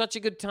 It was such a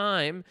good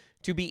time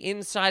to be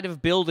inside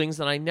of buildings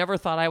that I never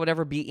thought I would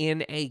ever be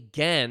in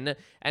again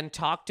and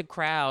talk to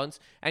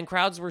crowds. And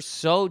crowds were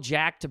so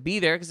jacked to be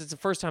there because it's the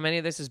first time any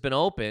of this has been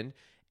opened.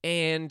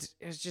 And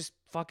it was just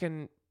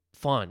fucking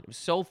fun. It was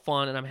so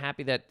fun, and I'm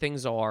happy that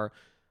things are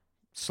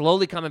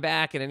slowly coming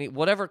back in any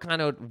whatever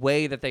kind of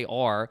way that they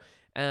are.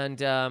 And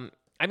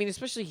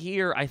especially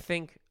here, I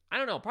think, I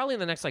don't know, probably in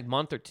the next like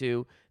month or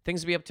two,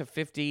 things will be up to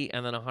 50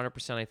 and then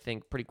 100%, I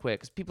think, pretty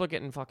quick. Because people are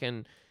getting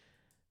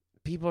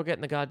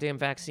the goddamn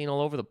vaccine all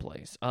over the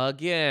place.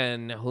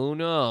 Again, who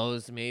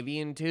knows? Maybe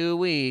in 2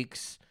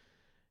 weeks,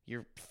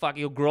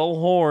 you'll grow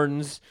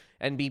horns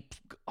and be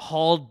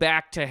hauled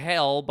back to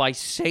hell by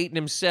Satan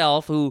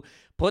himself, who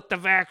put the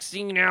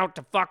vaccine out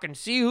to fucking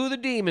see who the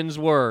demons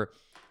were.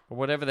 Or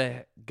whatever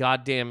the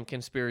goddamn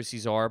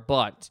conspiracies are.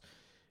 But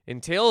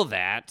until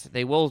that,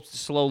 they will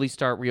slowly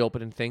start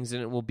reopening things,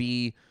 and it will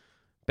be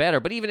better.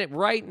 But even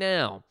right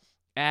now,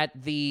 at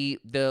the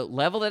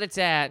level that it's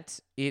at,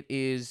 it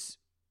is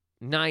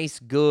nice,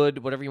 good,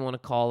 whatever you want to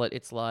call it.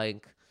 It's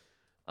like,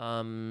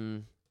 I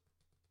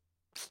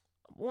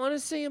want to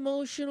say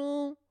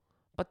emotional,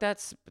 but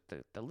that's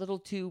a little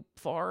too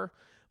far.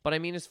 But I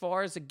mean, as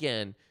far as,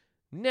 again,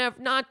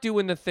 not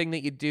doing the thing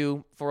that you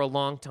do for a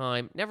long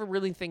time, never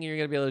really thinking you're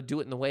going to be able to do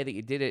it in the way that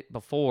you did it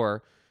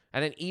before.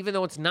 And then even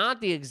though it's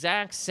not the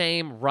exact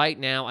same right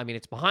now,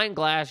 it's behind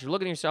glass, you're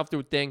looking at yourself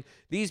through a thing,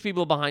 these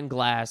people are behind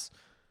glass,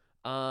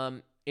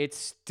 it's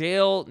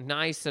still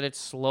nice that it's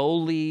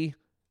slowly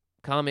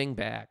coming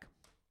back.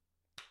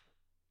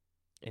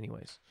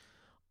 Anyways,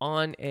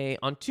 on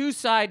 2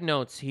 side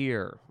notes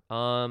here,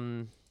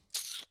 I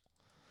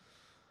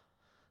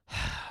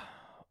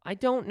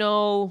don't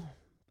know.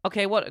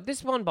 Okay,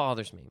 this one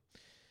bothers me.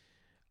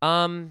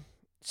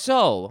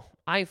 So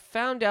I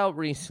found out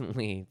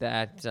recently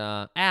that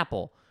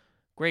Apple,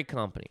 great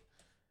company,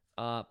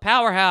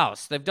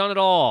 Powerhouse. They've done it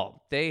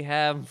all. They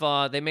have,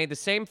 they made the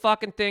same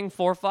fucking thing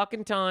 4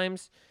 fucking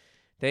times.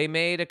 They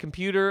made a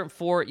computer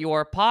for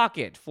your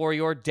pocket, for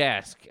your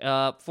desk,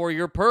 for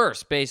your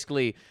purse,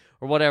 basically,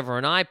 or whatever,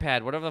 an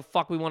iPad, whatever the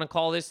fuck we want to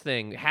call this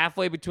thing,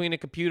 halfway between a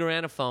computer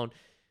and a phone.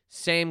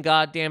 Same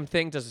goddamn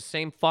thing, does the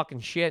same fucking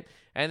shit.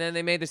 And then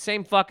they made the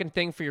same fucking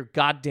thing for your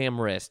goddamn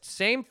wrist.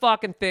 Same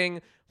fucking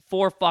thing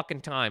 4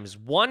 fucking times.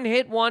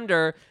 One-hit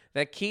wonder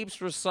that keeps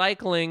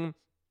recycling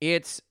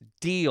its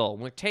deal.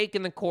 We're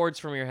taking the cords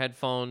from your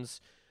headphones.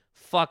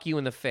 Fuck you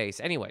in the face.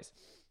 Anyways.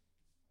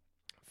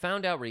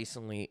 Found out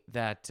recently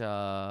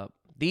that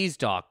these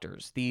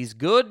doctors, these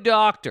good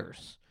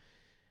doctors,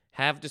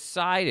 have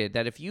decided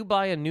that if you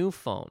buy a new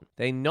phone,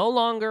 they no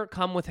longer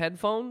come with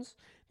headphones.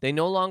 They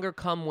no longer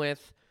come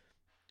with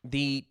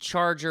the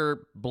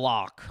charger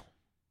block,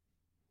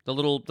 the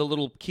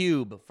little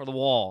cube for the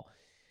wall.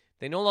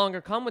 They no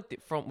longer come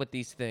with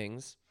these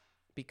things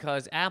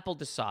because Apple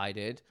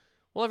decided,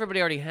 well, everybody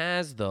already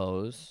has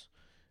those.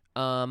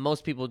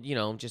 Most people,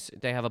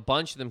 they have a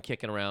bunch of them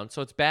kicking around.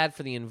 So it's bad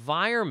for the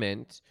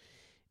environment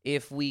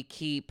if we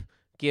keep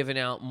giving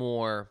out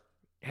more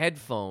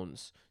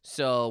headphones.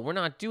 So we're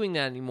not doing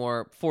that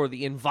anymore for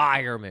the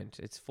environment.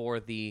 It's for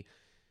the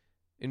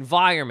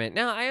environment.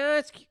 Now, I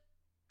ask,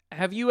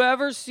 have you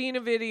ever seen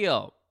a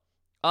video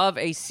of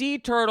a sea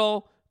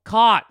turtle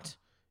caught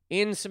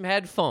in some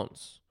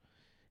headphones?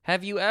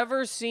 Have you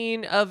ever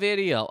seen a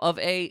video of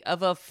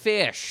a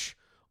fish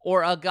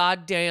or a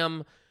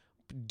goddamn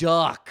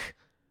duck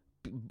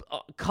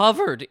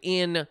covered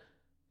in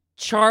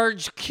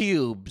charge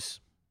cubes?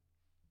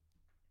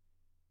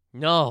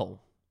 No.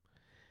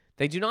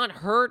 They do not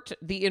hurt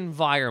the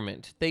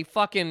environment. They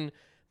fucking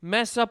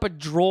mess up a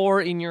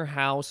drawer in your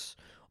house,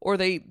 or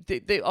they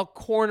a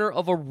corner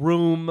of a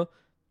room.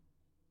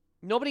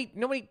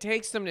 Nobody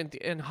takes them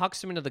and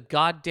hucks them into the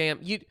goddamn.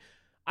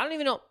 I don't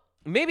even know.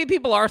 Maybe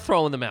people are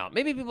throwing them out.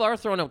 Maybe people are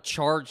throwing out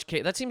charged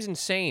cables. That seems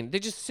insane. They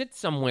just sit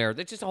somewhere.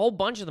 There's just a whole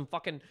bunch of them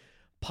fucking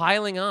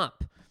piling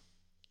up.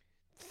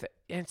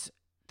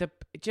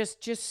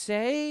 Just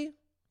say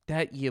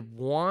that you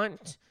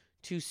want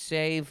to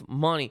save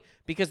money,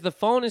 because the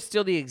phone is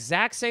still the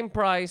exact same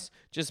price,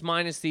 just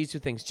minus these 2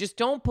 things. Just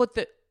don't put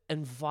the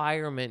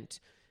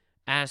environment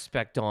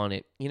aspect on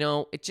it.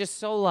 It's just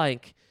so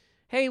like,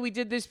 hey, we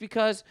did this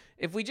because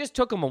if we just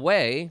took them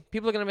away,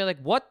 people are going to be like,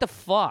 what the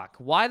fuck?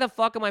 Why the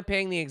fuck am I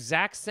paying the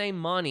exact same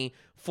money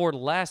for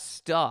less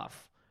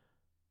stuff?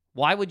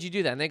 Why would you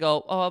do that? And they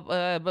go,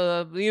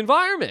 the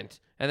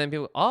environment. And then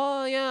people,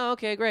 oh, yeah,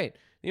 okay, great.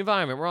 The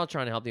environment. We're all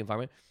trying to help the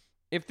environment.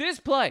 If this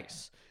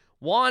place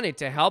wanted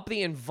to help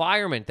the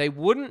environment, they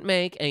wouldn't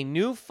make a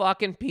new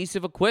fucking piece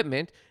of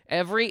equipment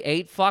every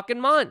 8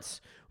 fucking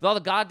months. With all the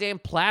goddamn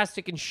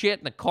plastic and shit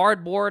and the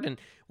cardboard and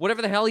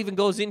whatever the hell even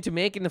goes into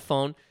making the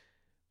phone.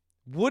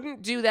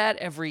 Wouldn't do that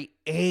every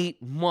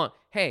 8 months.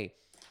 Hey,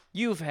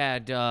 you've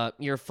had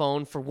your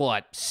phone for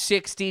what,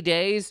 60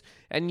 days?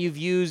 And you've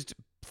used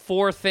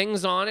 4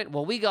 things on it?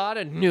 Well, we got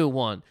a new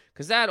one,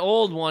 because that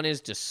old one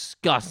is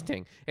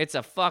disgusting. It's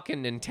a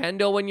fucking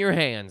Nintendo in your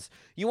hands.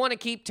 You want to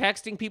keep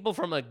texting people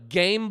from a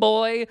Game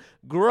Boy?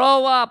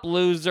 Grow up,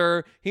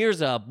 loser.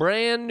 Here's a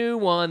brand new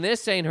one.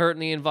 This ain't hurting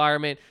the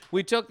environment.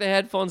 We took the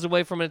headphones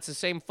away from it. It's the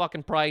same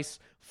fucking price.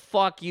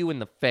 Fuck you in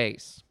the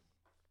face.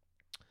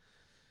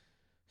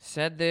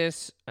 Said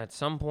this at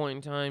some point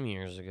in time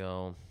years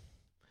ago.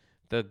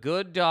 The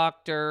good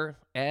doctor,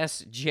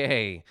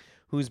 S.J.,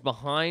 who's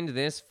behind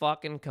this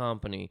fucking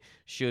company,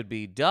 should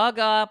be dug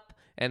up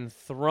and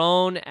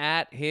thrown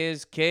at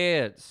his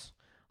kids.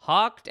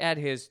 Hucked at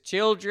his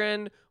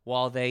children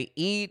while they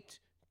eat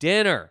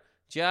dinner.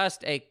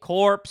 Just a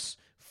corpse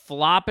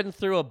flopping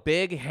through a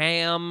big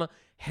ham,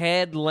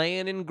 head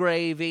laying in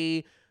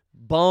gravy,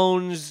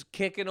 bones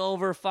kicking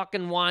over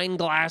fucking wine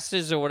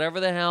glasses or whatever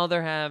the hell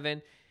they're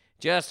having.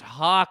 Just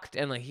hucked,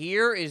 and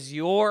here is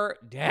your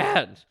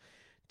dad.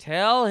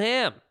 Tell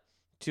him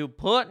to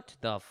put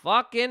the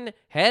fucking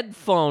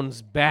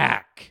headphones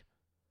back.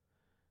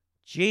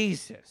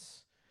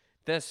 Jesus.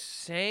 The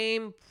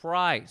same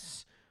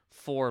price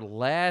for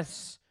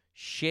less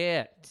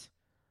shit.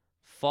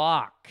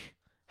 Fuck.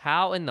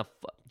 How in the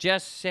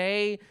just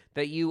say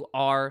that you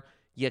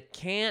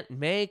can't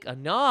make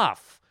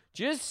enough.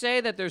 Just say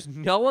that there's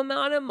no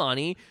amount of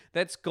money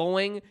that's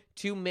going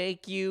to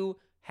make you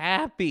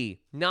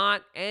happy.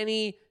 Not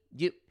any.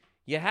 You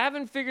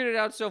haven't figured it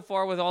out so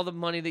far with all the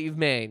money that you've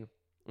made.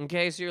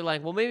 Okay, so you're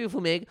like, well, maybe if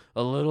we make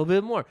a little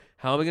bit more,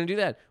 how are we going to do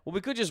that? Well,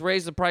 we could just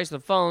raise the price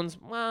of the phones.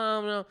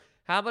 Well, no.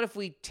 How about if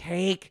we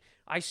take,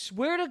 I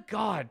swear to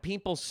God,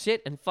 people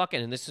sit and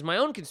fucking, and this is my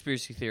own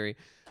conspiracy theory,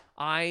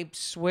 I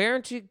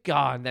swear to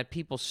God that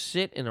people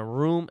sit in a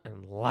room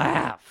and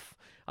laugh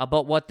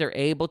about what they're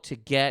able to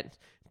get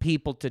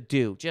people to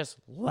do. Just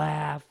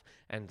laugh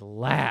and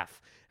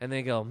laugh. And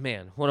they go,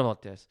 man, what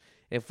about this?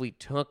 If we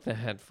took the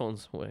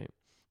headphones away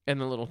and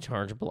the little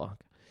charge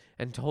block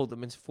and told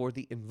them it's for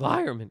the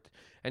environment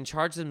and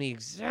charged them the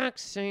exact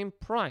same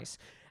price,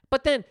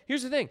 But then,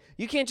 here's the thing.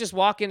 You can't just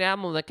walk in at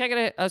them like, can I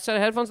get a set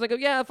of headphones? And they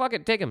go, yeah, fuck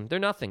it, take them. They're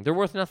nothing. They're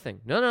worth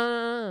nothing.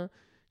 No.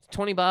 It's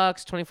 $20,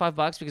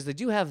 $25 because they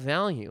do have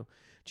value.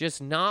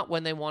 Just not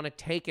when they want to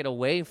take it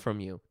away from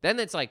you. Then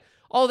it's like,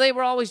 oh, they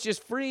were always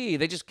just free.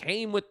 They just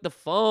came with the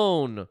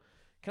phone.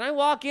 Can I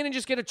walk in and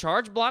just get a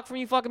charge block from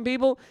you fucking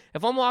people?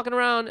 If I'm walking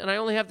around and I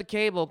only have the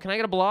cable, can I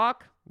get a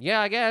block? Yeah,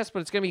 I guess, but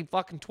it's going to be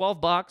fucking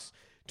 $12,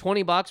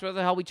 $20, whatever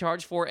the hell we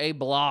charge for a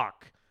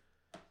block.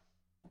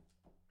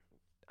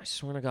 I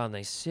swear to God, and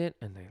they sit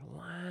and they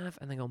laugh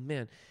and they go,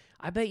 man,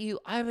 I bet you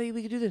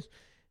we could do this.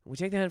 We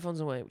take the headphones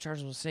away, we charge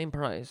them the same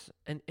price,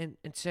 and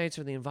say it's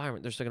for the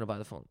environment. They're still going to buy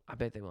the phone. I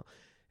bet they will.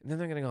 And then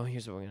they're going to go,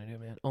 here's what we're going to do,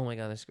 man. Oh my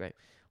God, that's great.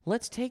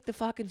 Let's take the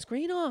fucking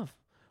screen off.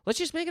 Let's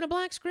just make it a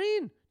black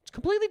screen. It's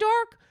completely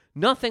dark.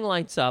 Nothing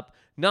lights up.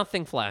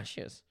 Nothing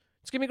flashes.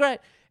 It's going to be great.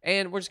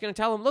 And we're just going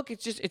to tell them, look,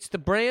 it's the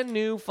brand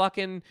new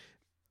fucking,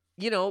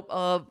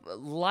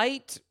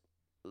 light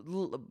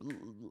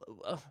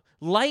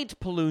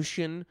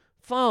pollution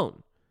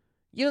phone.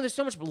 There's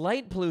so much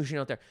light pollution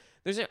out there.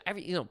 There's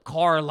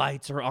car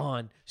lights are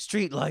on,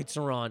 street lights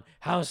are on,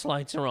 house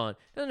lights are on.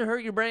 Doesn't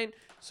hurt your brain.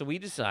 So we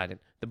decided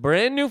the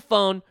brand new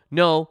phone,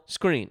 no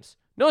screens.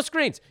 No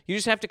screens. You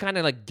just have to kind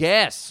of like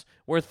guess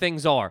where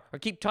things are or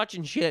keep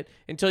touching shit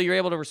until you're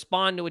able to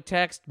respond to a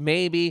text,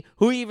 maybe.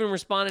 Who are you even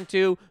responding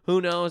to?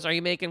 Who knows? Are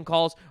you making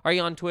calls? Are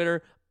you on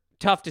Twitter?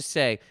 Tough to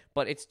say,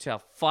 but it's to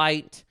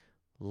fight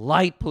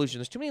light pollution.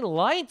 There's too many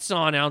lights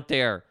on out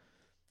there.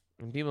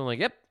 And people are like,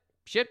 yep,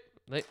 shit.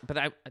 But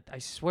I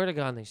swear to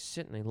God, they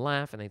sit and they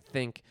laugh and they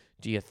think,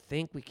 do you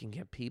think we can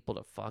get people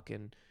to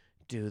fucking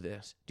do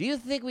this? Do you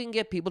think we can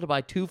get people to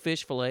buy 2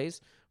 fish fillets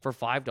for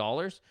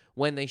 $5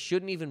 when they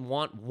shouldn't even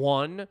want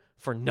one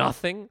for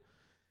nothing?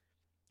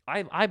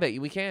 I bet you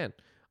we can.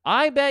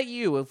 I bet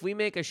you if we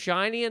make a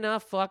shiny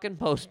enough fucking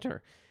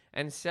poster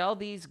and sell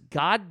these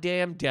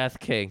goddamn death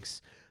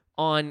cakes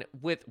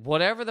with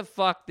whatever the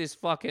fuck this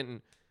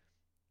fucking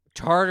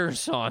tartar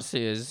sauce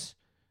is,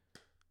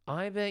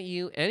 I bet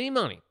you any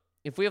money.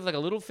 If we have like a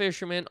little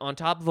fisherman on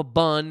top of a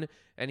bun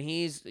and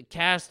he's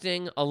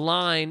casting a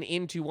line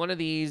into one of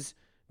these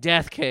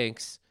death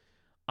cakes,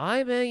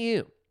 I bet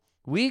you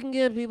we can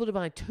get people to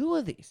buy 2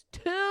 of these.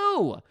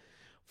 2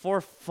 for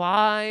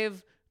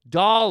 $5.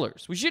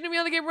 We shouldn't be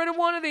able to get rid of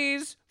one of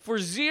these for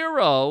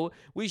 $0.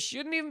 We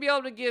shouldn't even be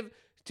able to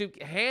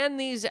hand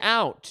these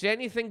out to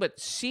anything but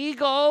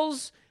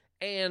seagulls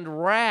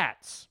and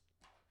rats.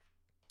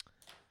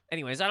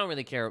 Anyways, I don't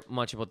really care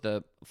much about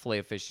the fillet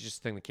of fish. It's just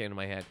a thing that came to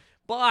my head.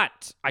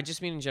 But I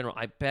just mean in general,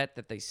 I bet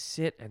that they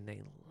sit and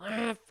they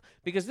laugh.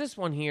 Because this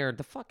one here,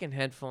 the fucking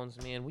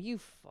headphones, man, will you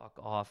fuck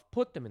off?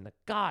 Put them in the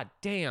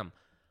goddamn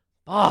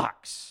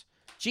box.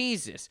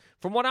 Jesus.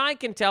 From what I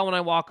can tell when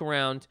I walk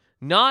around,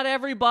 not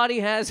everybody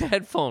has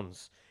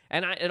headphones.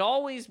 And it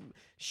always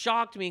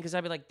shocked me because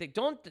I'd be like,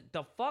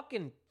 the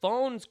fucking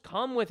phones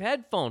come with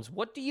headphones.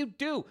 What do you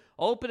do?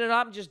 Open it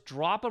up and just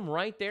drop them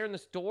right there in the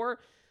store?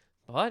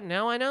 But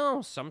now I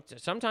know.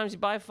 Sometimes you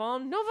buy a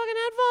phone, no fucking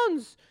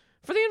headphones.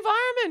 For the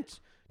environment,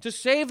 to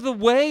save the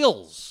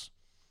whales,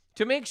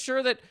 to make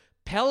sure that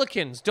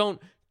pelicans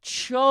don't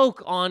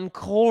choke on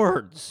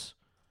cords.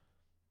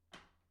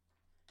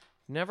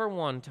 Never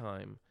one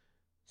time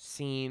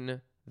seen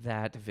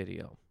that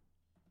video.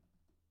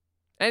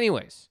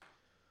 Anyways,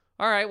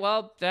 all right,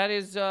 well, that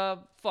is,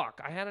 fuck.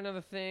 I had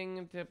another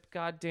thing,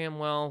 goddamn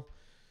well.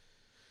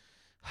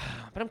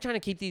 But I'm trying to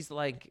keep these,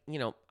 like,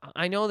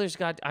 I know there's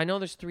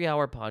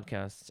 3-hour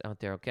podcasts out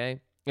there,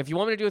 okay? If you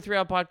want me to do a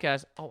 3-hour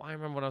podcast, I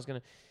remember what I was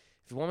going to.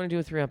 If you want me to do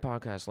a 3-hour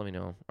podcast, let me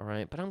know, all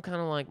right? But I'm kind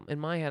of like, in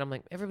my head, I'm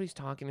like, everybody's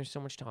talking. There's so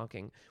much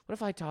talking. What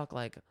if I talk,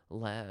 like,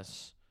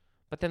 less?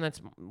 But then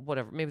that's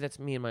whatever. Maybe that's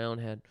me in my own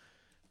head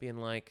being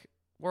like,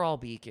 we're all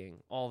beaking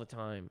all the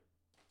time.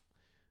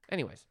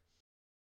 Anyways,